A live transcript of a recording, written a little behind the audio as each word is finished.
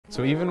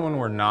So even when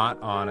we're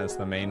not on as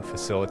the main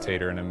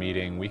facilitator in a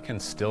meeting, we can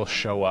still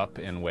show up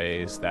in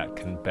ways that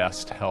can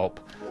best help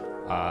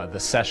the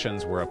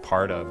sessions we're a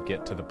part of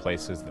get to the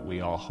places that we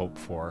all hope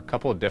for. A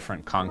couple of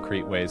different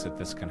concrete ways that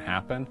this can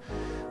happen.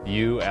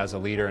 You as a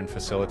leader and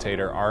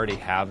facilitator already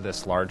have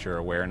this larger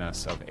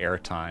awareness of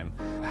airtime.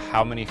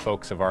 How many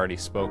folks have already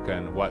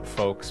spoken, what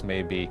folks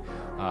maybe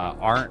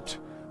aren't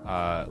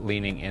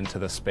leaning into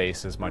the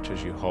space as much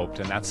as you hoped,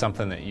 and that's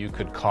something that you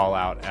could call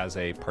out as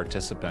a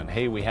participant.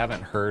 Hey, we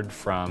haven't heard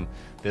from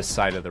this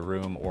side of the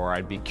room, or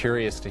I'd be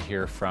curious to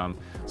hear from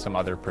some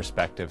other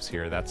perspectives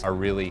here. That's a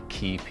really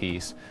key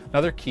piece.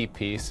 Another key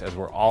piece, as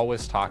we're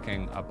always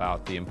talking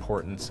about the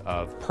importance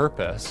of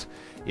purpose,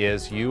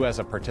 is you as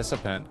a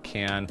participant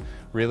can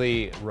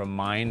really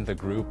remind the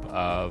group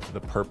of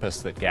the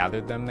purpose that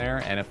gathered them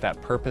there, and if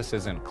that purpose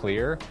isn't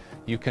clear,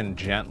 you can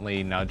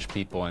gently nudge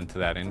people into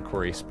that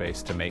inquiry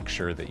space to make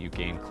sure that you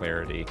gain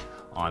clarity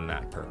on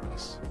that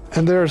purpose.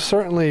 And there are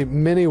certainly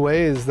many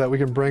ways that we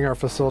can bring our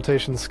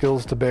facilitation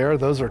skills to bear.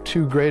 Those are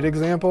two great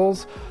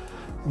examples.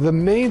 The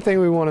main thing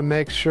we want to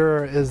make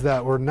sure is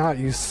that we're not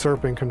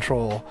usurping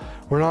control.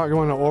 We're not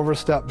going to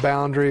overstep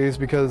boundaries,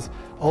 because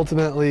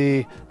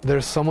ultimately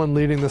there's someone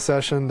leading the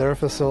session, they're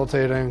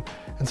facilitating,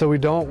 and so we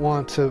don't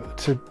want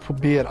to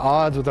be at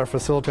odds with our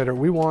facilitator.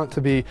 We want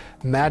to be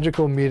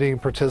magical meeting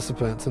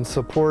participants and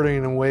supporting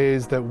in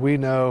ways that we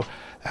know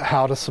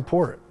how to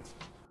support.